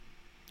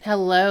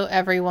Hello,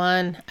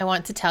 everyone. I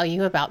want to tell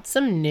you about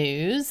some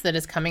news that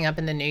is coming up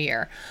in the new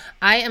year.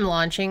 I am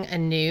launching a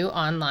new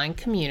online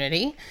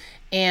community,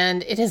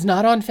 and it is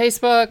not on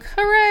Facebook.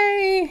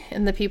 Hooray!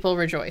 And the people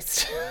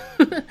rejoiced.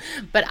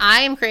 But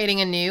I am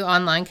creating a new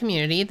online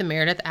community, the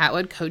Meredith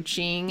Atwood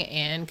Coaching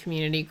and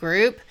Community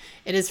Group.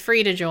 It is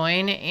free to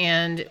join,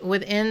 and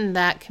within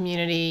that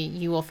community,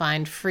 you will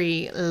find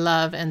free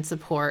love and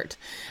support,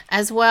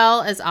 as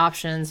well as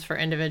options for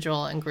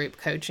individual and group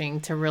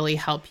coaching to really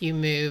help you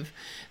move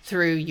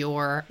through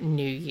your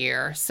new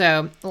year.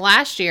 So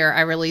last year,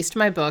 I released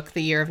my book,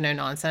 The Year of No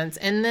Nonsense,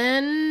 and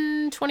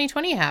then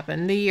 2020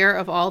 happened, the year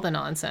of all the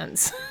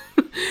nonsense.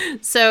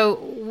 So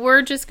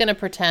we're just going to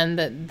pretend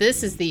that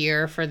this is the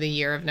year for the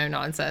year of no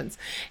nonsense.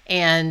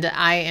 And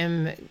I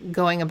am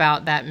going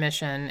about that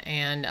mission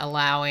and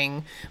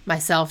allowing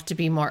myself to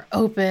be more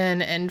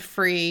open and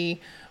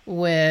free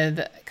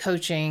with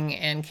coaching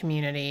and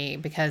community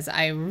because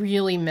I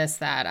really miss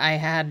that. I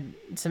had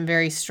some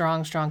very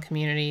strong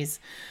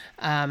communities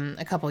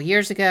a couple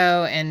years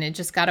ago, and it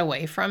just got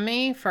away from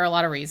me for a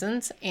lot of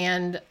reasons,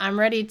 and I'm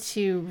ready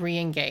to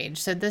re-engage.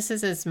 So this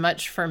is as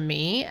much for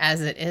me as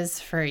it is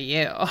for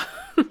you.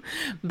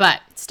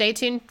 But stay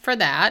tuned for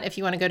that. If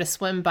you want to go to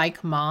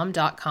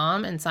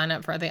swimbikemom.com and sign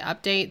up for the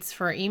updates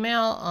for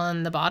email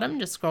on the bottom,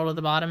 just scroll to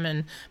the bottom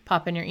and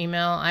pop in your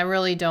email. I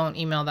really don't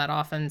email that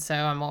often, so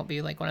I won't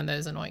be like one of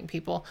those annoying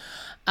people.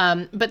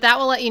 But that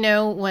will let you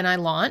know when I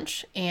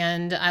launch,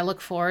 and I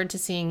look forward to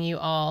seeing you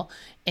all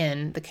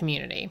in the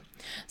community.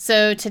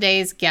 So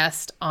today's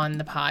guest on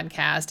the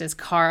podcast is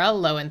Cara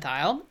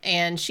Loewentheil,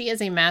 and she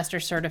is a master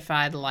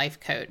certified life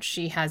coach.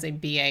 She has a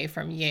BA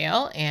from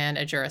Yale and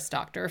a Juris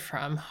Doctor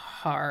from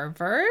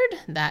Harvard.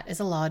 That is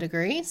a law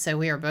degree. So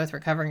we are both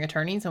recovering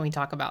attorneys, and we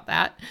talk about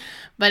that.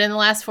 But in the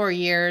last 4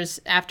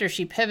 years, after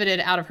she pivoted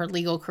out of her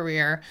legal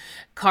career,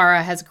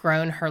 Cara has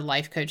grown her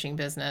life coaching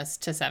business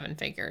to 7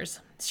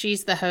 figures.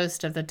 She's the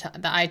host of the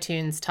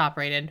iTunes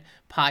top-rated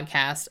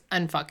podcast,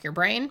 Unfuck Your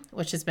Brain,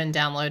 which has been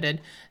downloaded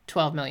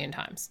 12 million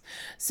times.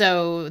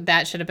 So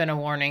that should have been a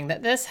warning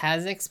that this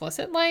has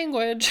explicit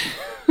language,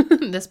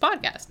 this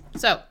podcast.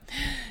 So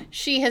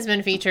she has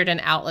been featured in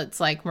outlets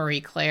like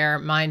Marie Claire,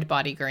 Mind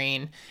Body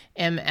Green,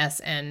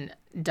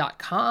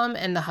 MSN.com,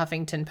 and the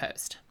Huffington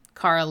Post.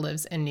 Cara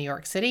lives in New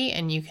York City,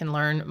 and you can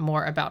learn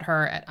more about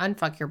her at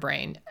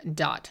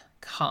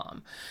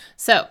unfuckyourbrain.com.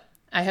 So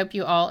I hope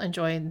you all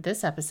enjoyed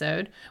this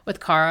episode with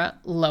Cara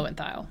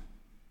Loewentheil.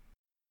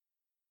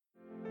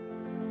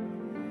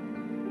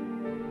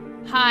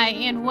 Hi,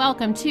 and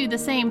welcome to the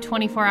Same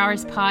 24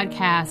 Hours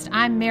podcast.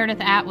 I'm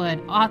Meredith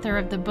Atwood, author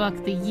of the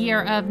book, The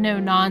Year of No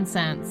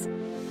Nonsense.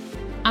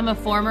 I'm a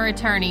former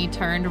attorney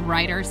turned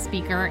writer,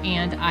 speaker,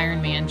 and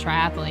Ironman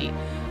triathlete.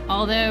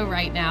 Although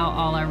right now,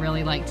 all I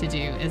really like to do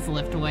is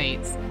lift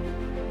weights.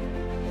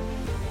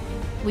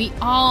 We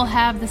all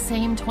have the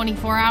same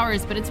 24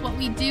 hours, but it's what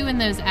we do in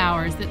those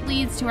hours that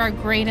leads to our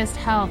greatest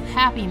health,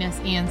 happiness,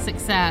 and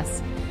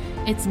success.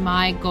 It's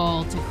my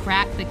goal to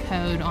crack the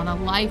code on a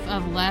life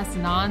of less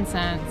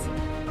nonsense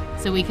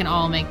so we can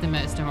all make the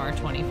most of our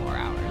 24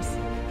 hours.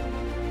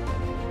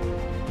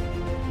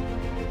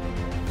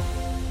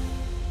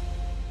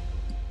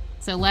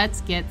 So let's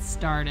get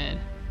started.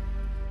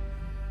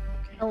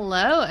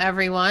 Hello,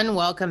 everyone.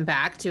 Welcome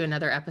back to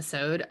another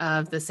episode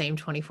of the Same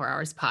 24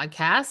 Hours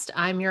podcast.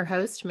 I'm your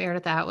host,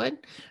 Meredith Atwood.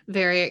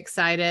 Very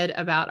excited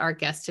about our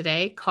guest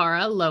today.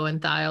 Cara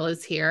Loewentheil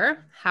is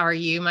here. How are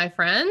you, my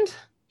friend?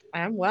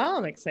 I'm well.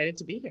 I'm excited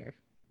to be here.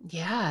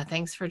 Yeah,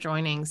 thanks for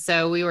joining.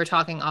 So we were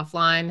talking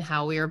offline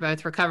how we are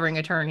both recovering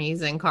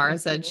attorneys, and Cara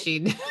said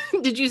she,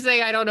 did you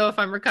say, I don't know if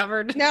I'm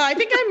recovered? No, I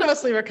think I'm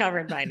mostly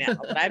recovered by now,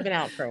 but I've been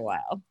out for a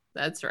while.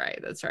 That's right.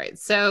 That's right.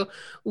 So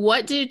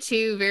what do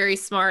 2 very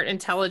smart,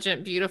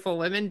 intelligent, beautiful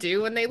women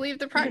do when they leave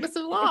the practice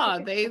of law?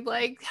 They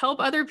like help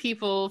other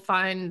people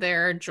find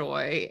their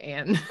joy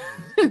and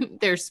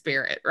their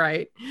spirit,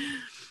 right?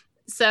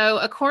 So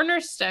a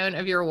cornerstone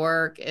of your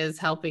work is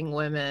helping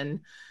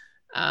women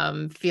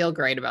feel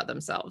great about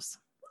themselves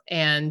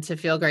and to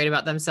feel great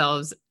about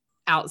themselves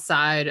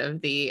outside of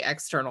the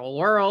external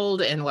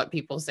world and what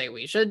people say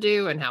we should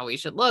do and how we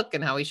should look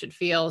and how we should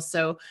feel.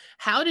 So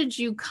how did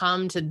you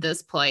come to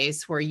this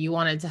place where you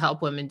wanted to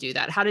help women do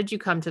that? How did you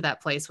come to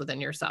that place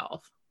within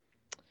yourself?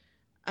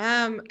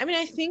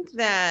 I think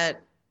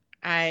that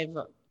I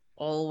was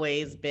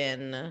always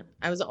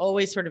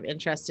sort of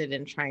interested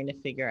in trying to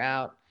figure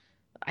out,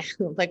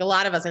 like a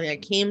lot of us, I think I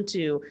came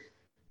to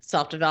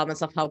self-development,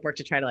 self-help work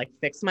to try to like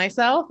fix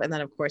myself. And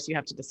then of course you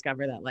have to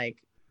discover that like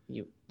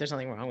there's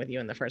nothing wrong with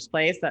you in the first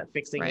place, that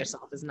fixing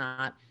yourself is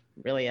not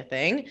really a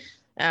thing.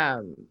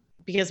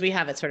 Because we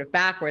have it sort of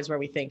backwards where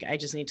we think I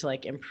just need to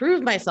like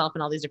improve myself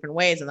in all these different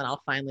ways. And then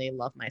I'll finally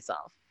love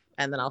myself.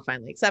 And then I'll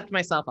finally accept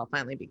myself. I'll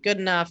finally be good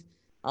enough.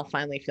 I'll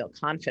finally feel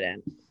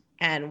confident.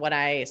 And what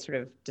I sort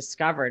of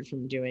discovered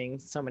from doing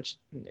so much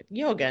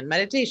yoga and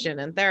meditation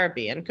and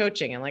therapy and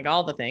coaching and like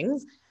all the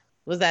things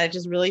was that it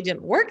just really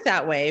didn't work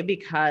that way,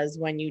 because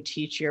when you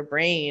teach your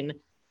brain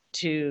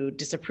to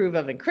disapprove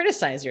of and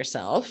criticize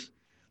yourself,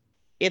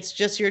 it's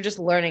just, you're just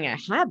learning a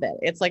habit.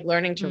 It's like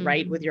learning to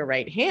write with your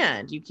right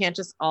hand. You can't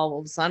just all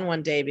of a sudden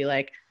one day be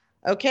like,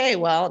 okay,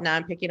 well, now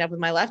I'm picking up with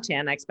my left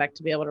hand. I expect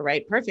to be able to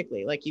write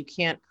perfectly. Like, you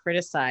can't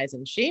criticize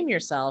and shame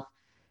yourself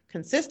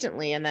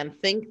consistently and then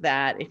think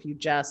that if you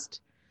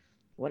just,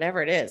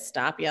 whatever it is,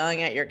 stop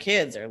yelling at your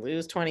kids or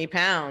lose 20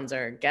 pounds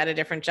or get a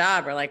different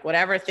job or like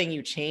whatever thing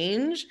you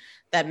change,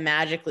 that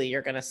magically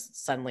you're going to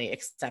suddenly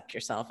accept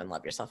yourself and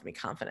love yourself and be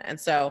confident. And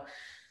so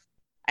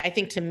I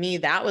think to me,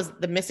 that was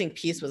the missing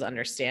piece, was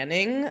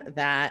understanding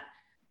that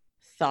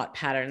thought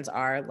patterns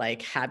are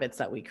like habits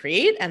that we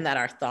create and that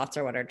our thoughts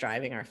are what are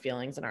driving our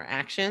feelings and our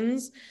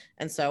actions.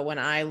 And so when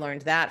I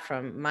learned that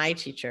from my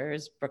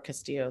teachers, Brooke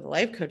Castillo, the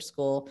life coach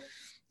school,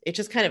 it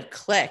just kind of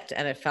clicked,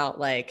 and it felt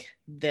like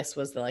this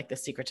was the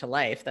secret to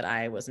life that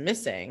I was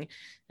missing.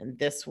 And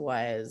this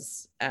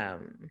was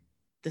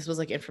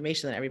like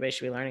information that everybody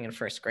should be learning in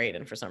first grade.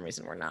 And for some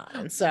reason we're not.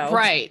 And so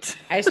Right.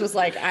 I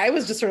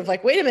was just sort of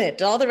like, wait a minute,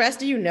 did all the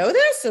rest of you know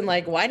this? And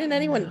like, why didn't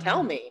anyone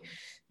tell me?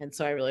 And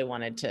so I really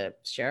wanted to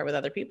share it with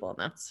other people. And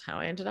that's how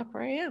I ended up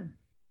where I am.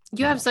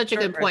 You have such a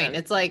good point.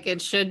 It's like,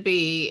 it should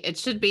be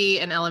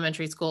in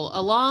elementary school,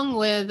 along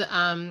with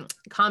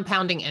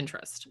compounding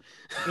interest.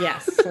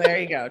 Yes, there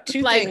you go.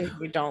 Two things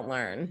we don't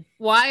learn.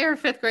 Why are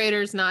fifth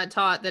graders not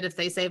taught that if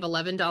they save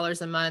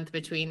 $11 a month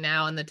between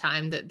now and the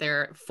time that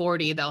they're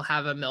 40, they'll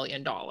have $1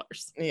 million?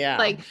 Yeah.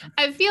 Like,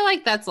 I feel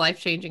like that's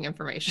life-changing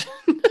information.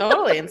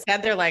 Totally.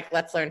 Instead, they're like,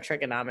 let's learn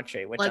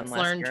trigonometry, which let's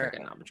learn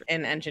trigonometry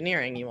in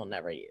engineering, you will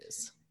never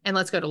use. And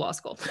let's go to law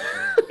school.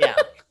 Yeah.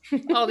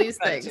 All these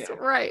things.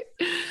 Right.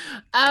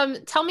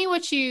 Tell me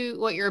what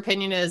your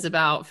opinion is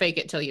about fake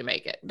it till you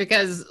make it.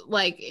 Because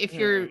like, if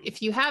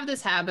you have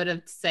this habit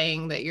of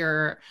saying that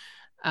you're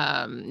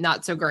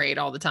not so great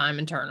all the time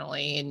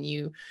internally, and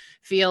you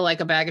feel like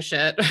a bag of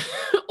shit,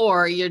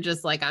 or you're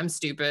just like, I'm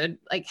stupid,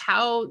 like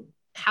how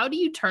do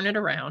you turn it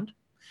around?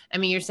 I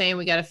mean, you're saying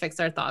we got to fix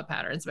our thought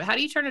patterns, but how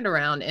do you turn it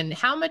around? And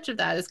how much of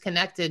that is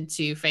connected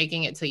to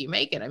faking it till you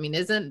make it? I mean,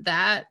 isn't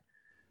that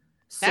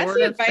that's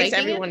the advice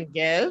everyone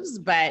gives?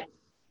 But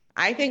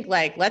I think,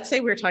 like, let's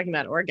say we're talking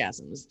about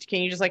orgasms.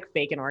 Can you just like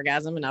fake an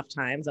orgasm enough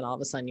times and all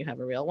of a sudden you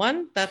have a real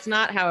one? That's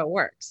not how it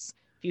works.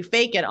 If you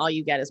fake it, all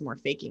you get is more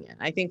faking it.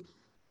 I think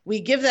we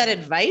give that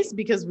advice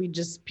because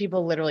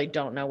people literally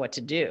don't know what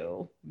to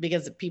do,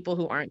 because people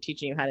who aren't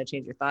teaching you how to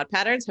change your thought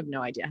patterns have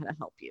no idea how to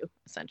help you,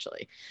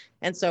 essentially.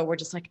 And so we're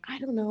just like, I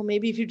don't know,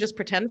 maybe if you just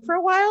pretend for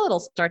a while, it'll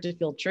start to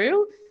feel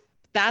true.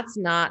 That's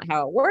not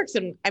how it works.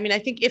 And I mean, I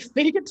think if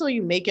fake it till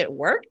you make it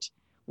worked,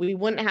 we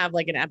wouldn't have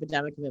like an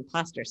epidemic of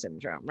imposter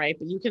syndrome, right?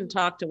 But you can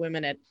talk to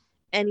women at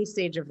any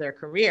stage of their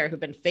career who've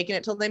been faking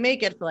it till they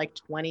make it for like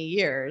 20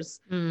 years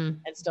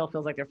and still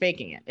feels like they're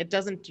faking it.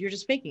 You're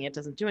just faking it. It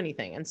doesn't do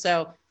anything. And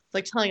so it's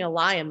like telling a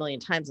lie a million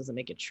times doesn't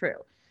make it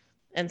true.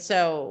 And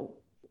so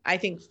I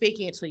think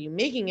faking it till you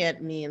making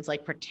it means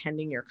like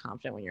pretending you're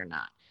confident when you're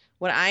not.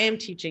 What I am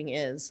teaching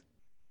is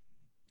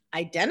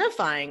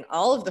identifying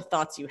all of the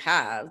thoughts you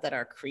have that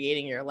are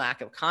creating your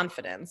lack of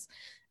confidence,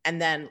 and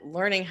then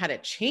learning how to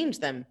change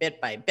them bit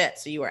by bit.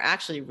 So you are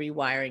actually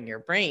rewiring your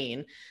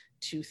brain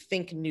to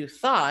think new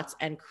thoughts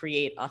and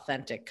create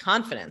authentic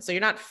confidence. So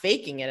you're not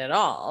faking it at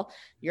all.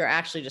 You're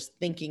actually just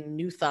thinking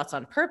new thoughts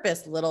on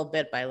purpose, little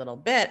bit by little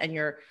bit. And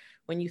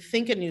when you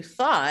think a new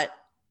thought,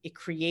 it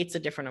creates a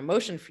different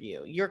emotion for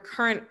you. Your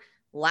current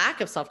lack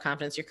of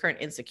self-confidence, your current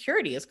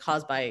insecurity is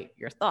caused by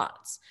your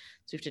thoughts.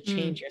 So you have to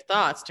change your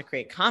thoughts to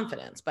create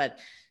confidence. But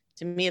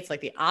to me, it's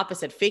like the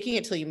opposite. Faking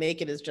it till you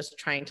make it is just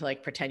trying to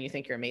like pretend you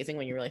think you're amazing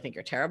when you really think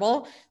you're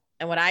terrible.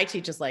 And what I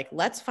teach is like,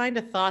 let's find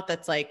a thought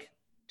that's like,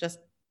 just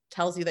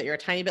tells you that you're a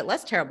tiny bit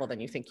less terrible than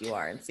you think you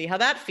are, and see how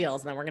that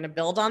feels. And then we're going to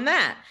build on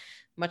that,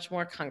 much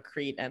more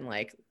concrete and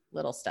like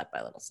little step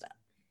by little step.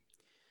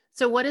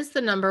 So what is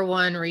the number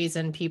one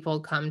reason people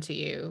come to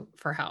you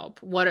for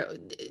help?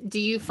 What do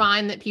you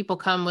find that people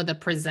come with a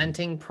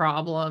presenting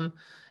problem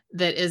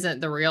that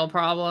isn't the real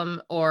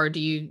problem, or do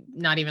you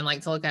not even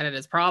like to look at it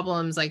as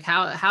problems? Like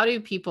how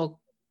do people,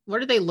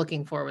 what are they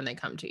looking for when they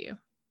come to you?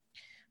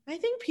 I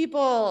think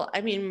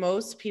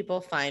most people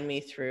find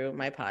me through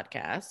my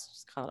podcast.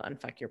 It's called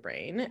Unfuck Your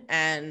Brain.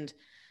 And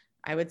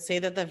I would say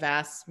that the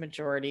vast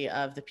majority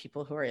of the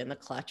people who are in the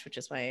Clutch, which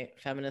is my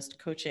feminist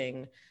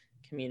coaching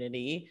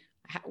community,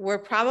 were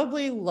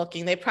probably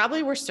they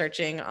probably were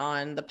searching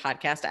on the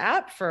podcast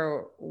app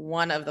for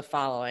one of the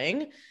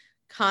following: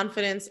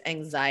 confidence,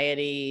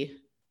 anxiety,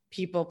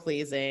 people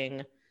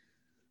pleasing,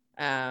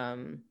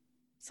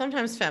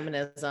 sometimes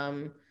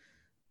feminism.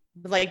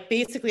 But like,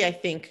 basically, I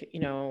think,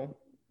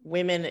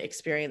 women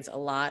experience a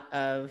lot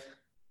of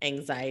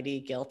anxiety,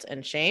 guilt,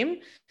 and shame.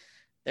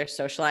 They're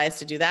socialized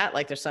to do that.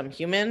 Like, there's some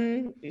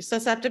human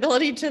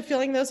susceptibility to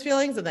feeling those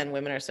feelings, and then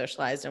women are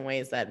socialized in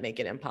ways that make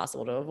it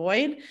impossible to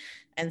avoid.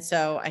 And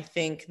so I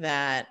think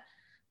that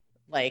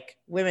like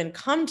women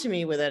come to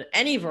me with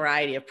any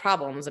variety of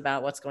problems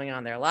about what's going on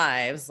in their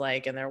lives,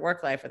 like in their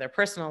work life or their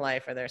personal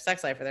life or their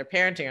sex life or their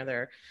parenting or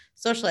their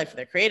social life or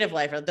their creative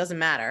life, or it doesn't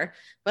matter.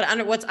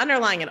 But what's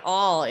underlying it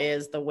all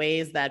is the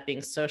ways that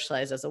being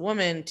socialized as a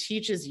woman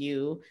teaches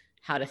you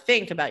how to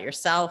think about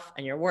yourself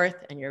and your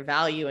worth and your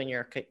value and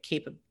your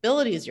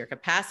capabilities, your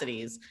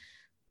capacities,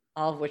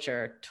 all of which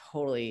are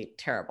totally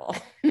terrible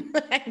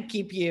and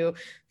keep you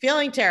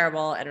feeling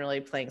terrible and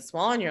really playing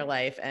small in your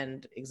life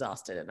and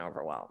exhausted and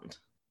overwhelmed.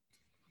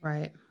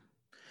 Right.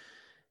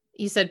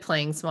 You said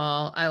playing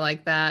small. I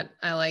like that.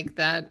 I like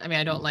that. I mean,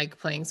 I don't like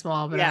playing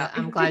small, but Yeah.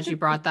 I'm glad you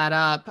brought that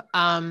up.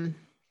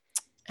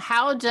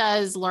 How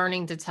does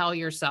learning to tell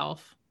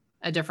yourself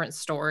a different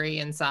story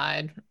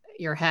inside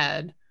your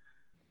head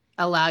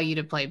allow you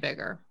to play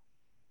bigger?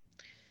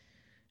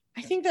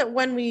 I think that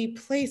when we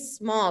play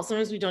small,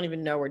 sometimes we don't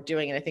even know we're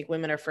doing it. I think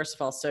women are, first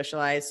of all,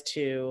 socialized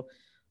to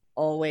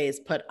always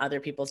put other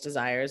people's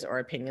desires or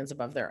opinions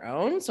above their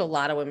own. So a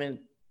lot of women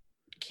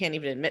can't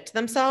even admit to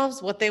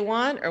themselves what they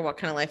want or what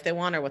kind of life they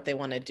want or what they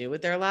want to do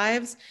with their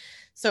lives.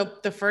 So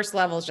the first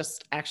level is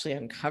just actually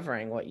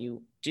uncovering what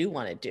you do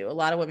want to do. A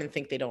lot of women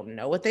think they don't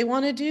know what they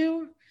want to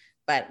do,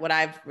 but what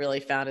I've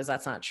really found is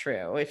that's not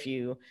true.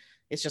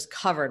 It's just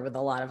covered with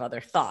a lot of other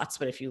thoughts,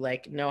 but if you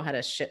like know how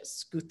to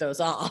scoot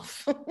those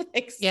off,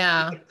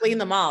 clean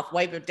them off,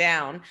 wipe it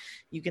down,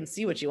 you can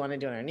see what you want to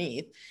do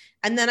underneath.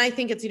 And then I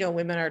think it's,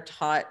 women are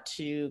taught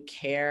to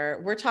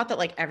care. We're taught that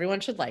like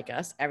everyone should like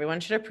us, everyone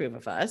should approve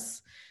of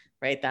us,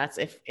 right? That's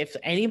if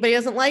anybody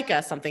doesn't like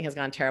us, something has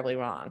gone terribly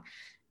wrong.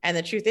 And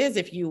the truth is,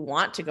 if you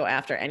want to go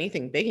after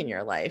anything big in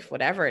your life,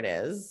 whatever it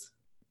is,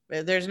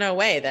 there's no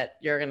way that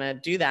you're going to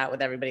do that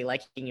with everybody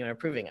liking you and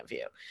approving of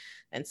you.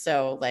 And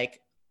so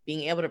like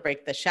being able to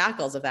break the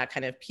shackles of that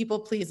kind of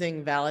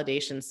people-pleasing,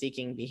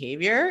 validation-seeking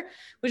behavior,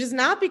 which is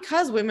not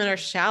because women are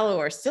shallow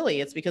or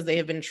silly. It's because they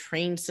have been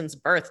trained since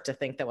birth to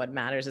think that what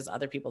matters is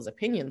other people's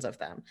opinions of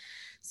them.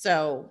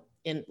 So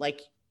in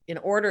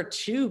order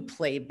to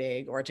play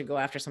big or to go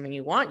after something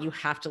you want, you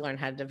have to learn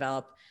how to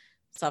develop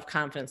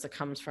self-confidence that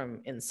comes from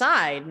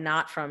inside,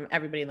 not from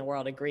everybody in the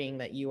world agreeing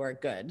that you are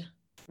good,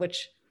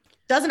 which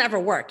doesn't ever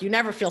work. You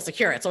never feel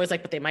secure. It's always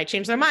like, but they might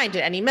change their mind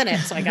at any minute.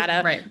 So I got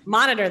to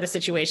monitor the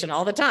situation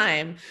all the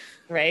time,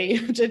 right?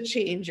 You have to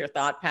change your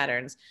thought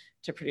patterns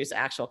to produce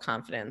actual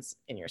confidence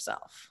in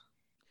yourself.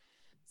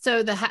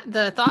 So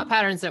the thought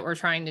patterns that we're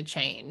trying to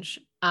change,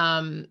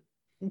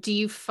 do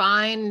you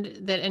find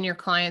that in your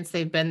clients,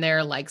 they've been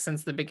there like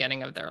since the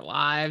beginning of their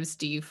lives?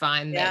 Do you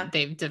find that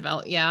they've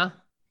developed? Yeah.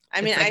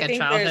 I mean, I think a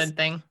childhood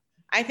thing.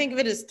 I think of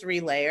it as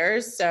 3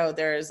 layers. So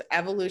there's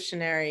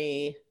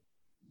evolutionary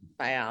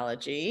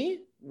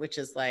biology, which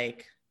is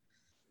like,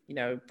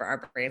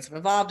 our brains have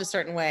evolved a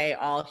certain way.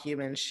 All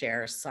humans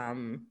share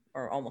some,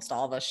 or almost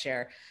all of us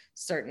share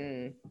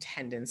certain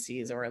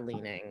tendencies or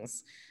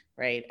leanings,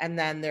 right? And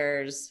then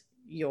there's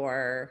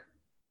your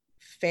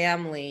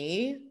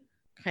family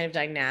kind of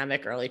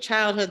dynamic, early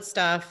childhood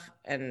stuff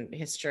and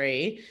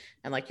history,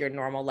 and like your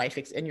normal life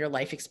and your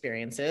life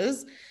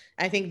experiences.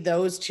 I think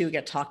those two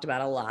get talked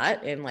about a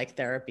lot in like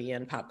therapy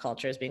and pop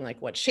culture as being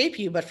like what shape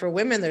you. But for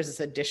women, there's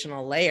this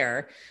additional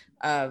layer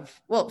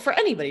of, well, for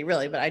anybody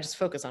really, but I just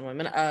focus on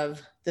women,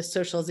 of the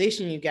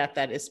socialization you get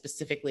that is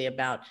specifically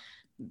about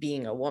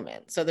being a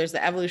woman. So there's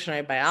the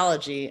evolutionary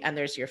biology and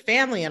there's your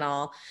family and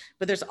all,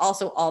 but there's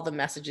also all the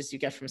messages you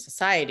get from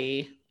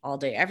society all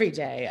day, every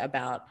day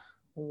about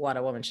what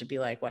a woman should be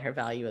like, what her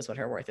value is, what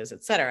her worth is,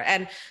 et cetera.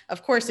 And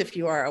of course, if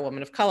you are a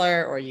woman of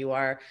color or you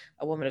are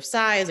a woman of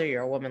size or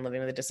you're a woman living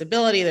with a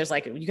disability, there's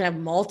like, you can have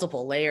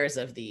multiple layers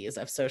of these,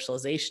 of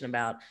socialization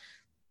about,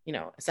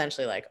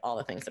 essentially like all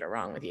the things that are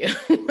wrong with you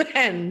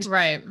and,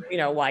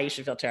 why you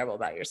should feel terrible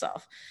about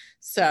yourself.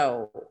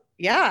 So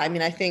yeah, I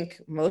mean, I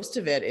think most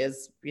of it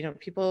is,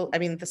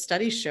 the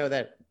studies show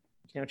that,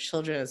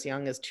 children as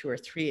young as 2 or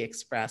 3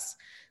 express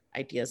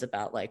ideas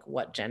about like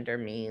what gender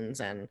means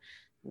and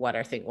what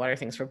are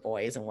things for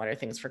boys and what are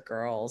things for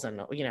girls,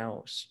 and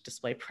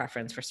display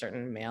preference for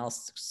certain male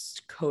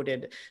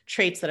coded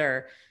traits that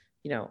are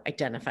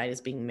identified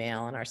as being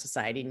male in our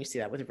society. And you see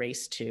that with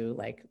race too,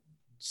 like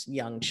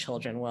young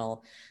children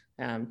will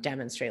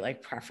demonstrate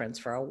like preference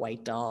for a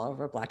white doll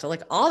over a black doll.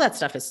 Like all that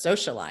stuff is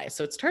socialized,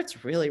 so it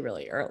starts really,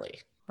 really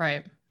early.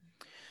 Right.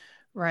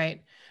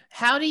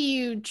 How do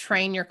you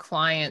train your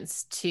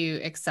clients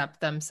to accept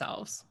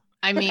themselves?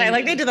 I mean, I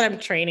like they do that. I'm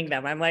training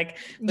them. I'm like,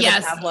 with a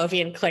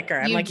Pavlovian clicker.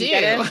 I'm like, do.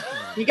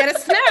 you get a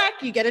snack,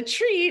 you get a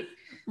treat.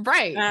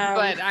 Right.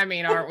 But I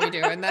mean, aren't we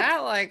doing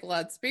that? Like,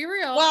 let's be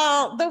real.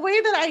 Well, the way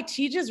that I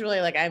teach is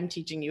really like, I'm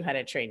teaching you how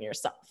to train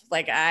yourself.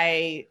 Like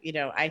I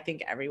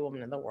think every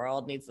woman in the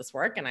world needs this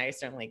work, and I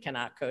certainly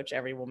cannot coach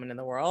every woman in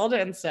the world.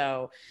 And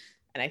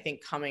I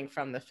think coming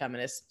from the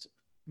feminist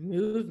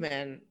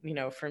movement,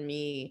 for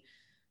me,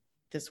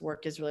 this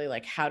work is really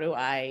like, how do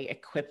I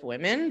equip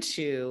women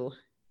to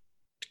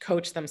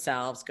coach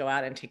themselves, go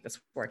out and take this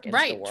work into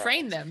the world.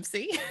 Train them.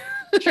 See,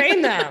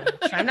 train them.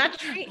 I'm not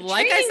training.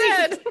 Like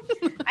I said,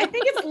 I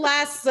think it's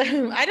less.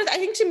 I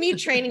think to me,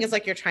 training is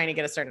like you're trying to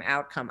get a certain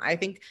outcome. I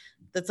think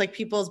that's like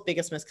people's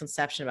biggest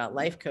misconception about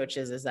life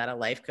coaches is that a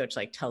life coach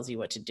like tells you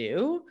what to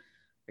do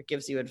or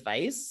gives you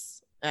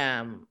advice.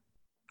 I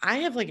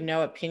have like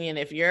no opinion.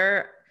 If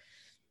you're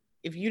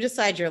if you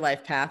decide your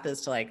life path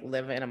is to like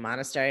live in a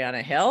monastery on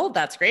a hill,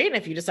 that's great. And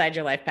if you decide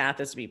your life path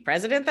is to be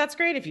president, that's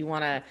great. If you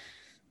want to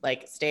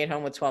like stay at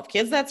home with 12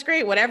 kids, that's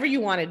great. Whatever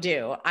you want to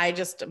do.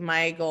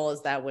 My goal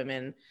is that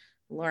women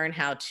learn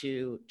how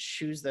to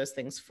choose those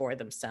things for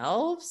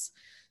themselves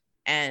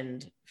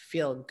and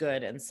feel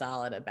good and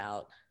solid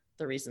about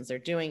the reasons they're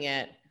doing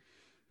it,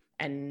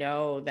 and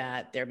know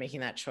that they're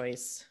making that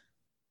choice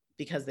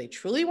because they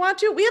truly want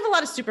to. We have a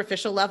lot of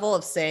superficial level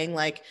of saying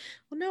like,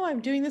 well, no, I'm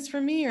doing this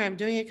for me, or I'm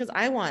doing it because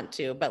I want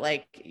to, but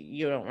like,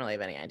 you don't really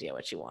have any idea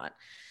what you want.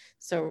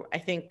 So I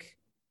think,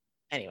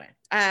 anyway,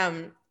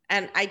 and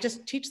I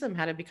just teach them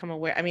how to become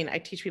aware. I mean, I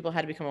teach people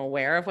how to become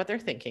aware of what they're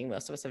thinking.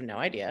 Most of us have no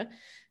idea.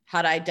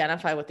 How to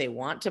identify what they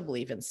want to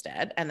believe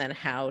instead, and then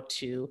how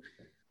to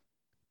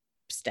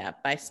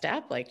step by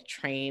step, like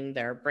train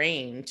their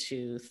brain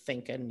to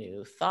think a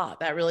new thought.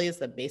 That really is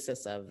the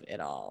basis of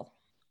it all.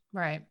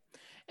 Right.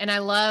 And I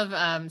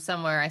love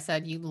somewhere I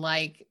said you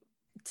like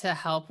to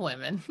help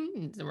women.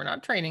 We're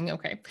not training.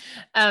 Okay.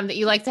 That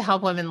you like to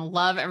help women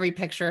love every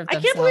picture of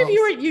themselves. I can't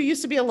believe you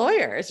used to be a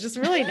lawyer. It's just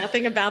really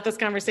nothing about this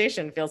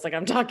conversation feels like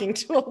I'm talking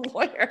to a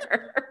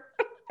lawyer.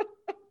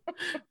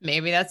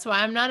 Maybe that's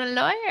why I'm not a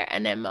lawyer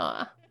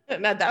anymore.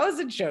 No, that was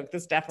a joke.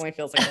 This definitely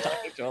feels like I'm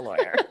talking to a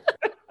lawyer.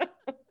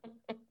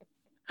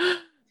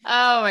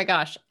 Oh my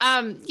gosh.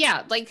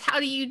 Yeah. Like how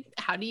do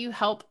you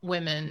help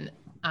women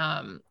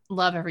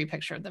love every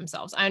picture of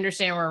themselves? I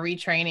understand we're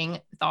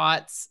retraining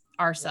thoughts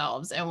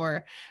ourselves and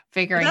we're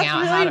figuring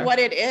out that's really what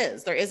it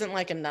is. There isn't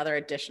like another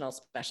additional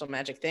special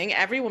magic thing.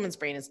 Every woman's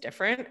brain is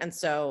different. And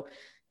so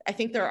I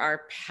think there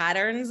are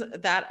patterns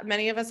that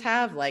many of us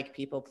have, like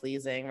people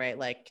pleasing, right?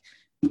 Like,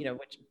 you know,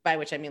 by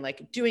which I mean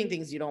like doing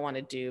things you don't want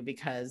to do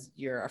because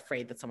you're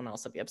afraid that someone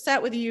else will be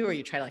upset with you, or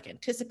you try to like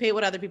anticipate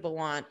what other people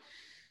want,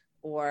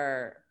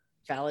 or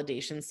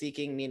validation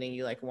seeking, meaning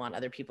you like want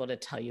other people to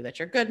tell you that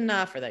you're good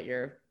enough, or that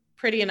you're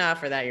pretty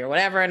enough, or that you're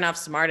whatever enough,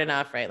 smart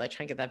enough, right? Like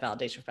trying to get that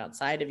validation from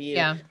outside of you.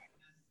 Yeah.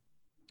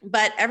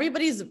 But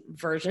everybody's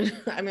version,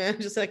 I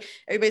mean, just like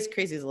everybody's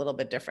crazy is a little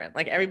bit different.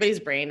 Like everybody's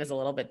brain is a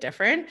little bit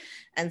different.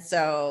 And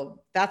so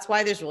that's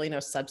why there's really no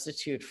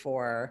substitute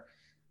for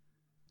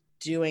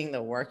doing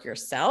the work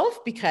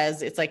yourself,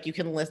 because it's like you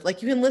can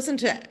listen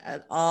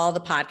to all the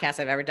podcasts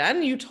I've ever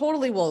done. You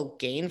totally will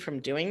gain from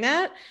doing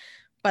that.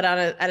 But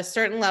at a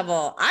certain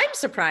level, I'm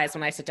surprised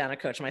when I sit down and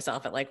coach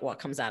myself at like what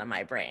comes out of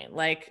my brain.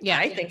 Like,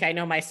 I think I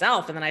know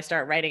myself, and then I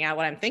start writing out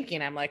what I'm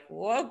thinking. I'm like,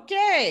 well,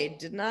 okay,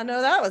 did not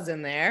know that was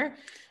in there.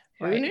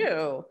 Who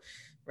knew?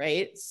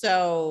 Right.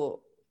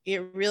 So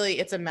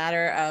it's a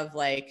matter of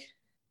like,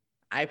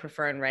 I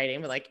prefer in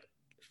writing, but like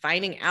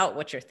finding out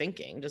what you're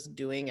thinking, just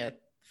doing a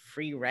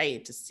free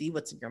write to see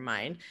what's in your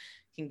mind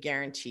can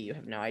guarantee you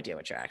have no idea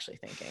what you're actually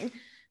thinking.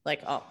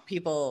 Like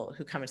people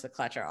who come into the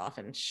clutch are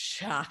often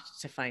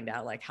shocked to find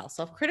out like how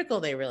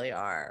self-critical they really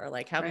are, or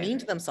like how mean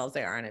to themselves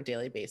they are on a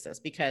daily basis,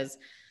 because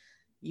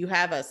you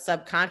have a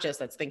subconscious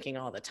that's thinking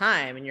all the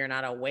time and you're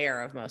not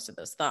aware of most of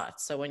those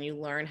thoughts. So when you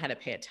learn how to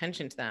pay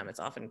attention to them, it's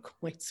often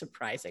quite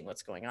surprising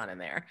what's going on in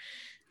there.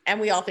 And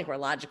we all think we're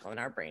logical, and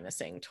our brain is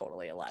saying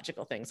totally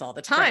illogical things all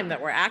the time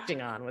that we're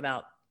acting on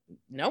without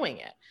knowing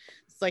it.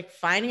 It's like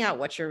finding out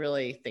what you're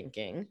really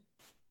thinking,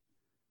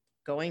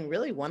 going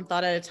really one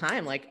thought at a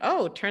time. Like,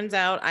 oh, turns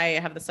out I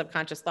have the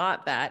subconscious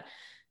thought that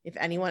if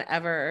anyone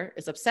ever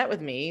is upset with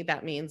me,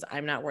 that means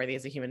I'm not worthy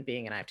as a human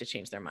being and I have to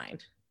change their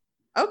mind.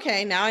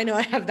 Okay, now I know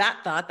I have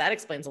that thought. That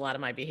explains a lot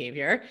of my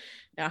behavior.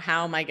 Now,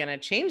 how am I going to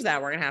change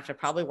that? We're going to have to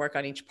probably work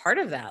on each part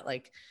of that.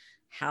 Like,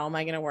 how am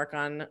I going to work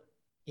on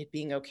it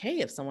being okay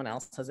if someone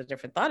else has a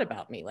different thought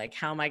about me? Like,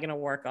 how am I going to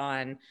work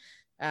on,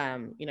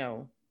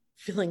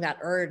 feeling that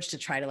urge to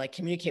try to like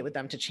communicate with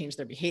them to change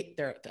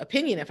their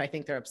opinion if I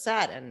think they're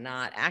upset, and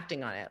not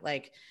acting on it?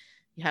 Like,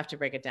 you have to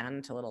break it down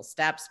into little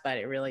steps, but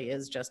it really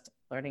is just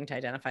learning to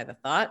identify the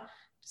thought,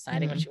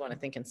 deciding what you want to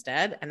think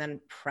instead, and then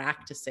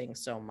practicing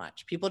so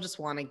much. People just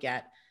want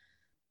to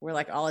we're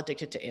like all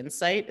addicted to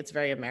insight. It's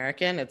very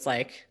American. It's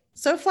like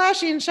so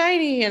flashy and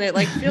shiny, and it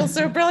like feels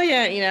so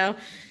brilliant,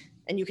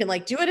 and you can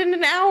like do it in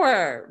an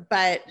hour.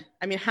 But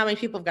I mean, how many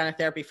people have gone to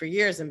therapy for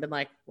years and been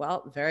like,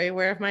 well, very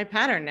aware of my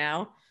pattern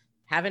now.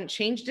 Haven't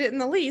changed it in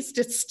the least.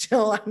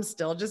 I'm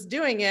still just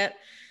doing it.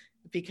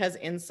 Because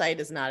insight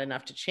is not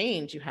enough to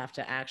change. You have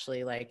to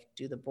actually like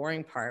do the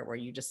boring part, where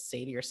you just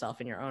say to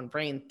yourself in your own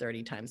brain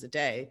 30 times a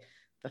day,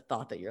 the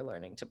thought that you're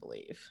learning to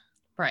believe.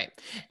 Right.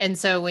 And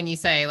so when you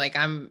say like,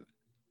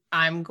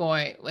 I'm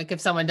going, like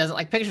if someone doesn't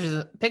like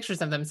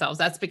pictures of themselves,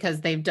 that's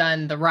because they've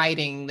done the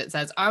writing that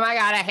says, oh my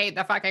God, I hate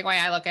the fucking way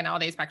I look in all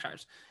these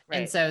pictures. Right.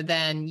 And so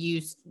then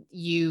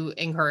you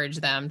encourage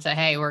them to,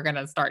 hey, we're going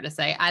to start to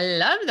say, I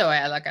love the way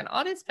I look in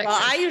all these pictures.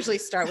 Well, I usually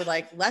start with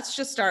like, let's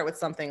just start with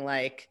something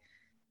like,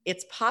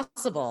 it's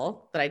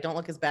possible that I don't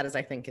look as bad as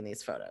I think in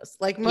these photos.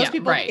 Like most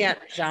people can't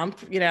jump,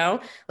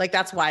 like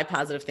that's why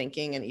positive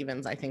thinking, and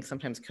even I think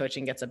sometimes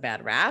coaching gets a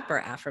bad rap, or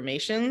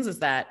affirmations, is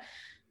that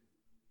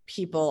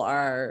people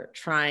are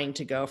trying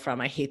to go from,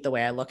 I hate the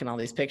way I look in all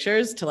these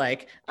pictures, to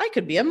like, I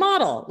could be a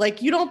model.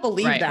 Like you don't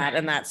believe that,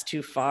 and that's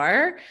too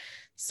far.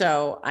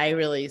 So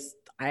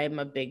I'm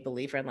a big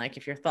believer in like,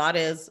 if your thought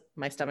is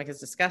my stomach is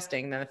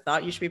disgusting, then the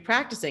thought you should be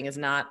practicing is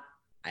not,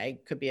 I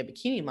could be a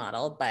bikini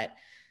model, but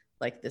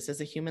like, this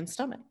is a human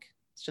stomach.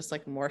 It's just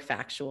like more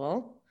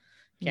factual.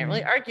 Can't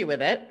really argue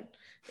with it.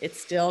 It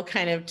still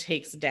kind of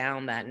takes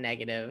down that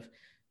negative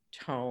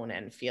tone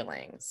and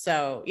feeling.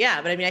 So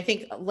yeah, but I mean, I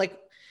think like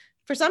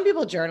for some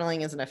people,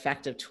 journaling is an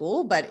effective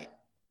tool, but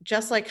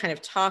just like kind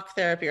of talk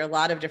therapy or a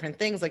lot of different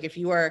things, like if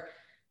you are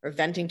or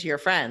venting to your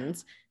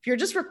friends, if you're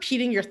just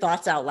repeating your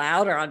thoughts out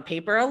loud or on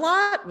paper a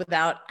lot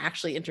without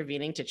actually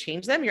intervening to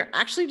change them, you're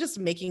actually just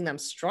making them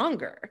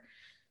stronger.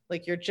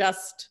 Like you're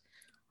just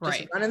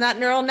running that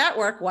neural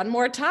network one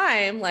more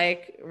time.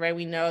 Like, right.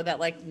 We know that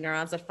like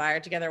neurons that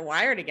fire together,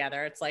 wire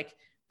together. It's like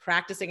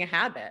practicing a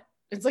habit.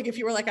 It's like, if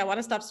you were like, I want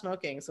to stop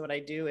smoking. So what I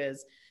do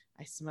is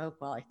I smoke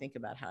while I think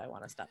about how I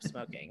want to stop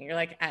smoking. And you're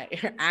like,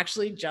 you're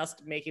actually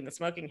just making the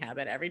smoking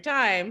habit every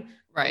time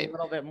a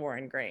little bit more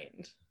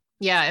ingrained.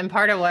 Yeah. And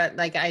part of what,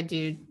 like I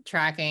do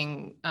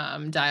tracking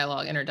inner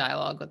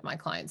dialogue with my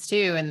clients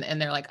too.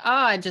 And they're like,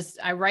 oh,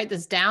 I write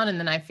this down and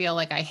then I feel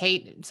like I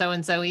hate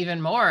so-and-so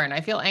even more. And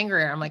I feel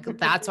angrier. I'm like,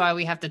 that's why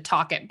we have to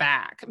talk it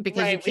back,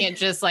 because you can't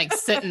just like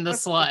sit in the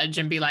sludge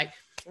and be like,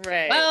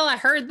 well, I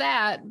heard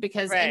that,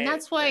 because, and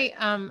that's why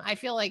I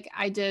feel like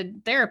I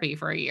did therapy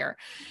for a year.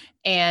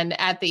 And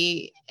at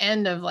the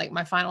end of like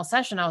my final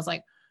session, I was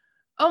like,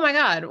 oh my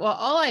God, well,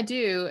 all I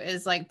do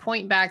is like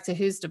point back to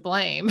who's to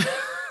blame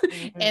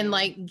and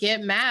like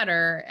get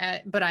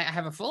madder but I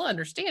have a full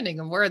understanding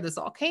of where this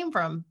all came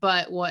from,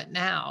 but what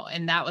now?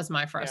 And that was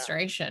my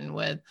frustration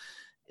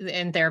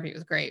and therapy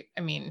was great.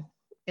 I mean,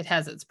 it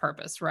has its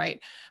purpose, right?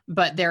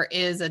 But there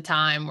is a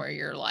time where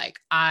you're like,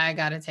 I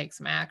got to take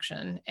some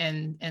action.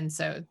 And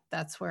so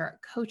that's where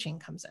coaching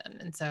comes in.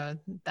 And so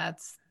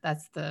that's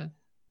the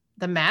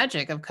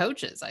magic of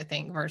coaches, I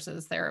think,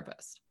 versus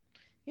therapists.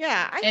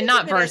 Yeah. And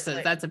not versus,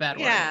 like, that's a bad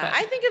word. Yeah.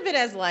 I think of it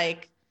as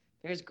like,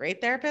 there's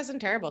great therapists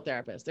and terrible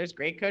therapists. There's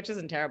great coaches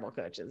and terrible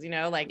coaches,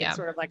 like it's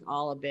sort of like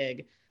all a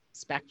big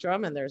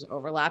spectrum, and there's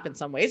overlap in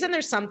some ways. And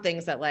there's some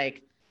things that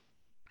like,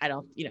 I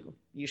don't,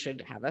 you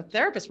should have a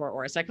therapist for,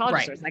 or a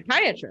psychologist or a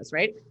psychiatrist.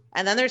 Right.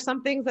 And then there's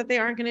some things that they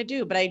aren't going to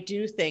do. But I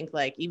do think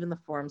like even the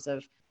forms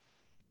of,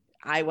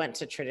 I went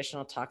to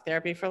traditional talk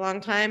therapy for a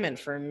long time. And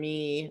for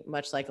me,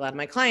 much like a lot of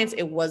my clients,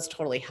 it was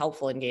totally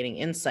helpful in gaining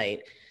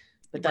insight.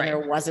 But then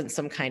there wasn't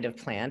some kind of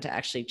plan to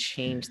actually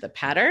change the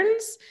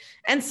patterns.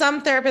 And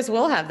some therapists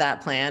will have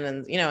that plan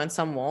and, and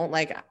some won't.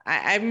 Like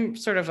I'm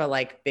sort of a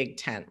like big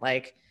tent.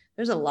 Like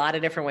there's a lot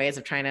of different ways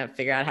of trying to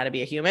figure out how to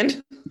be a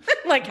human,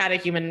 like how to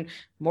human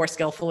more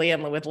skillfully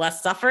and with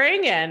less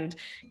suffering. And,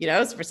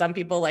 for some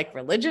people, like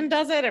religion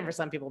does it. And for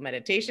some people,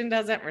 meditation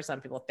does it. For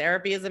some people,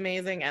 therapy is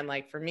amazing. And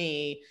like, for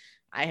me,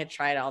 I had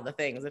tried all the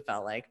things, it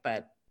felt like,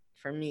 but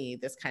for me,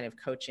 this kind of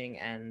coaching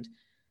and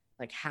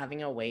like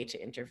having a way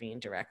to intervene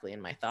directly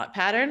in my thought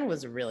pattern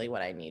was really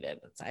what I needed.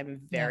 I'm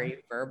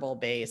very verbal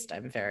based.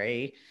 I'm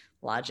very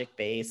logic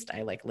based.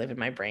 I like live in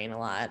my brain a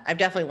lot. I've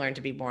definitely learned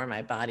to be more in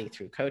my body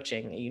through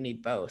coaching. You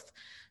need both.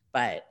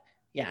 But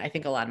yeah, I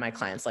think a lot of my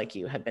clients like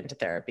you have been to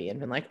therapy and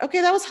been like, okay,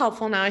 that was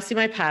helpful. Now I see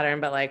my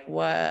pattern, but like,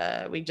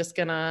 what, we just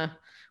gonna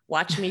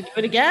watch me do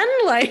it again?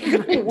 Like,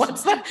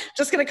 what's that?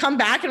 Just going to come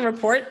back and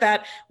report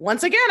that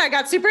once again, I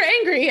got super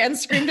angry and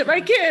screamed at my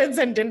kids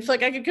and didn't feel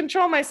like I could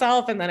control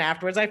myself. And then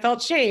afterwards I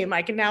felt shame.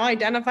 I can now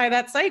identify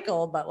that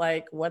cycle, but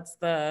like, what's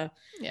the,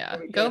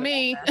 go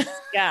me.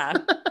 Yeah.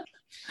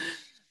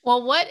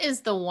 Well, what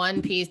is the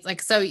one piece,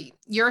 like, so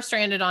you're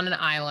stranded on an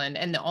island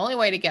and the only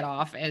way to get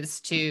off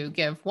is to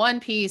give one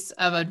piece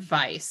of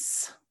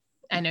advice.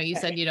 I know you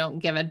said you don't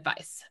give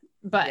advice,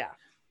 but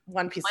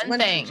one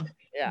thing.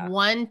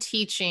 One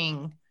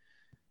teaching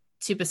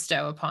to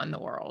bestow upon the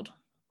world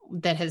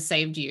that has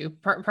saved you,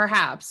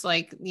 perhaps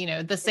like,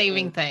 the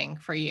saving thing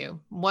for you.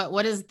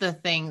 What is the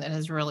thing that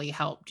has really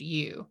helped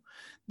you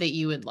that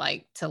you would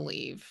like to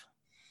leave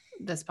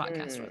this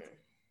podcast with?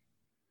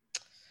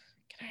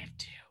 Can I have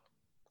two?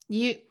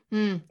 You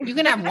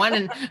can have one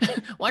and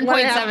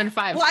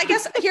 1.75. Well, I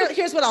guess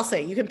here's what I'll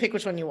say. You can pick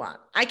which one you want.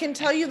 I can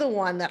tell you the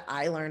one that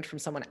I learned from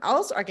someone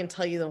else, or I can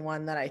tell you the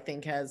one that I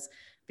think has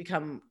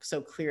become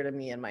so clear to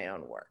me in my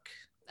own work.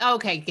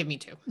 Okay, give me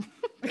two.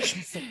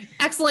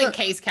 Excellent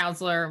case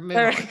counselor.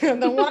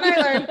 The one I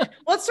learned,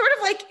 well, it's sort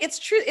of like, it's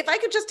true. If I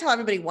could just tell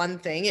everybody one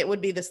thing, it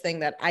would be this thing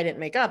that I didn't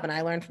make up and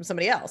I learned from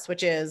somebody else,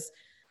 which is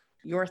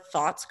your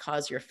thoughts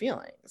cause your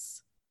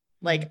feelings.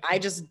 Like I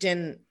just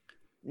didn't,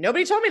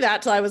 nobody told me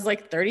that till I was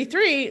like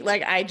 33.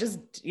 Like I just,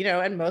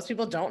 and most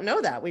people don't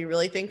know that. We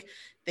really think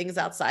things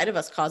outside of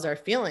us cause our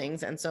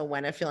feelings. And so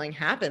when a feeling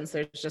happens,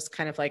 there's just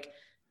kind of like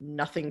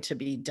nothing to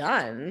be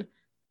done.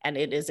 And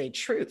it is a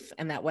truth,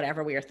 and that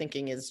whatever we are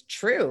thinking is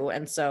true.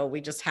 And so we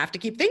just have to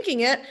keep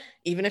thinking it,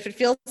 even if it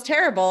feels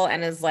terrible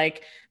and is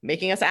like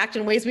making us act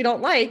in ways we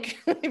don't like.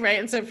 Right.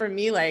 And so for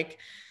me, like,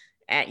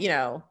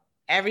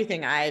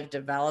 everything I've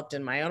developed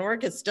in my own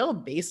work is still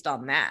based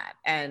on that.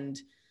 And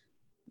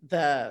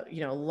the,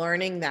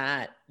 learning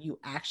that you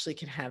actually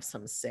can have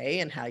some say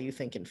in how you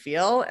think and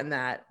feel. And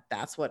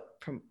that's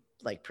what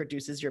like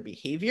produces your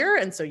behavior.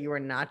 And so you are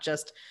not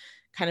just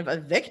kind of a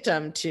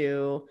victim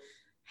to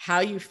how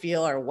you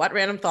feel or what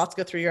random thoughts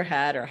go through your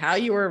head or how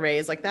you were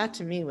raised. Like that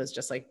to me was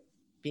just like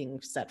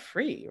being set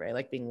free, right?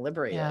 Like being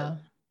liberated.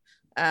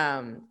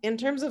 Yeah. In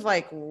terms of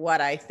like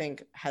what I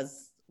think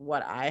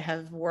what I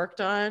have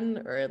worked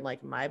on, or in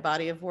like my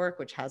body of work,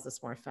 which has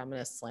this more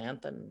feminist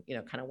slant than, you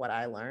know, kind of what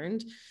I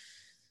learned.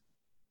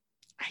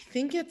 I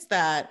think it's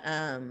that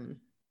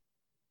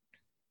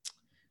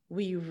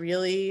we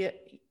really,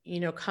 you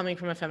know, coming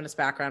from a feminist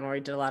background where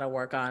we did a lot of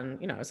work on,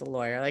 you know, as a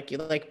lawyer,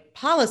 like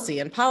policy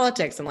and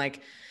politics, and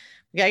like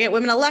we got to get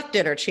women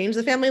elected or change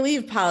the family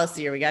leave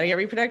policy, or we got to get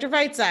reproductive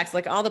rights acts,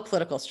 like all the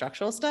political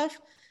structural stuff.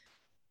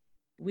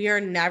 We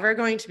are never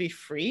going to be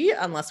free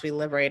unless we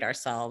liberate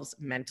ourselves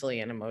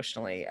mentally and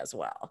emotionally as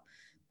well.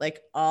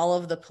 Like all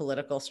of the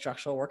political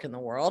structural work in the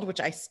world,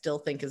 which I still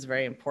think is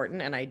very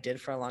important, and I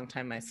did for a long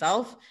time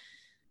myself,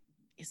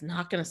 is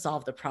not going to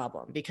solve the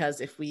problem.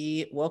 Because if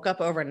we woke up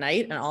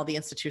overnight and all the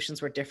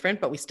institutions were different,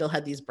 but we still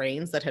had these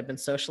brains that had been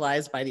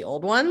socialized by the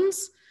old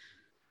ones,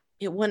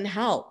 it wouldn't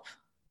help.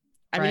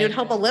 I mean, it would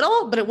help a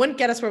little, but it wouldn't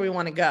get us where we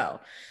want to go.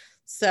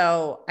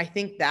 So I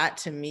think that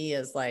to me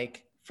is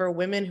like, for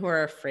women who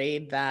are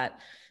afraid that,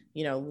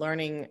 you know,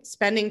 learning,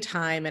 spending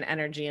time and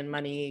energy and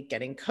money,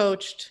 getting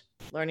coached,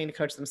 learning to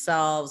coach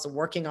themselves,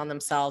 working on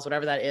themselves,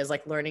 whatever that is,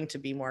 like learning to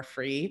be more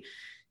free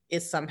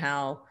is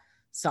somehow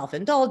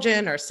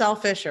self-indulgent or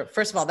selfish. Or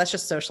first of all, that's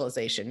just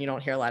socialization. You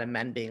don't hear a lot of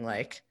men being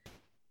like,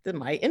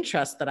 my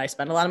interest that I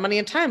spend a lot of money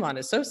and time on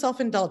is so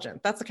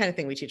self-indulgent. That's the kind of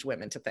thing we teach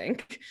women to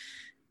think.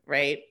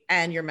 Right.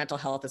 And your mental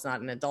health is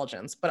not an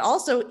indulgence. But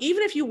also,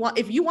 even if you want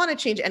to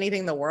change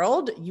anything in the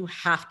world, you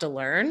have to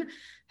learn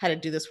how to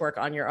do this work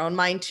on your own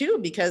mind too,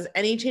 because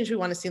any change we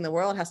want to see in the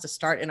world has to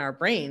start in our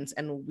brains.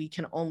 And we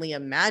can only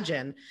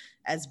imagine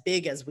as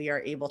big as we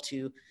are able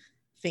to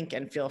think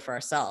and feel for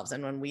ourselves.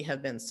 And when we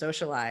have been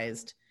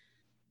socialized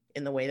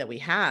in the way that we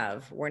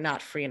have, we're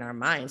not free in our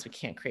minds. We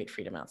can't create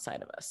freedom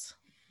outside of us.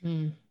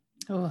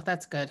 Oh,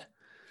 that's good.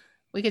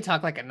 We could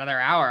talk like another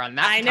hour on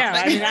that. I know.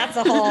 Topic. I mean, that's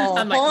a whole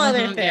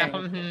other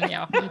thing.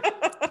 Yeah.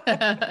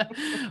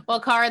 Well,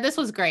 Cara, this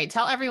was great.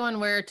 Tell everyone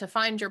where to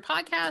find your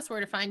podcast, where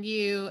to find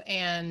you,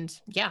 and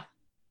yeah.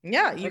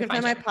 Yeah, you can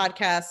find my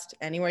podcast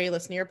anywhere you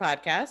listen to your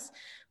podcasts,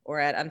 or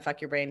at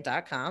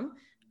unfuckyourbrain.com.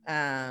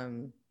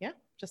 Yeah,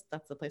 just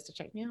that's the place to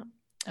check me out.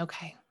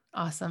 Okay,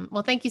 awesome.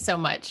 Well, thank you so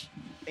much.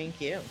 Thank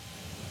you.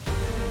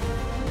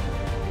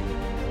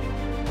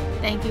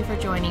 Thank you for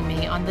joining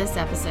me on this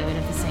episode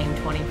of The Same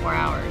 24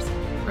 Hours.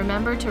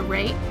 Remember to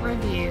rate,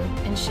 review,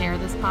 and share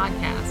this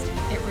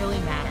podcast. It really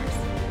matters.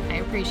 I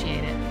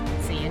appreciate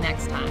it. See you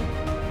next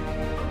time.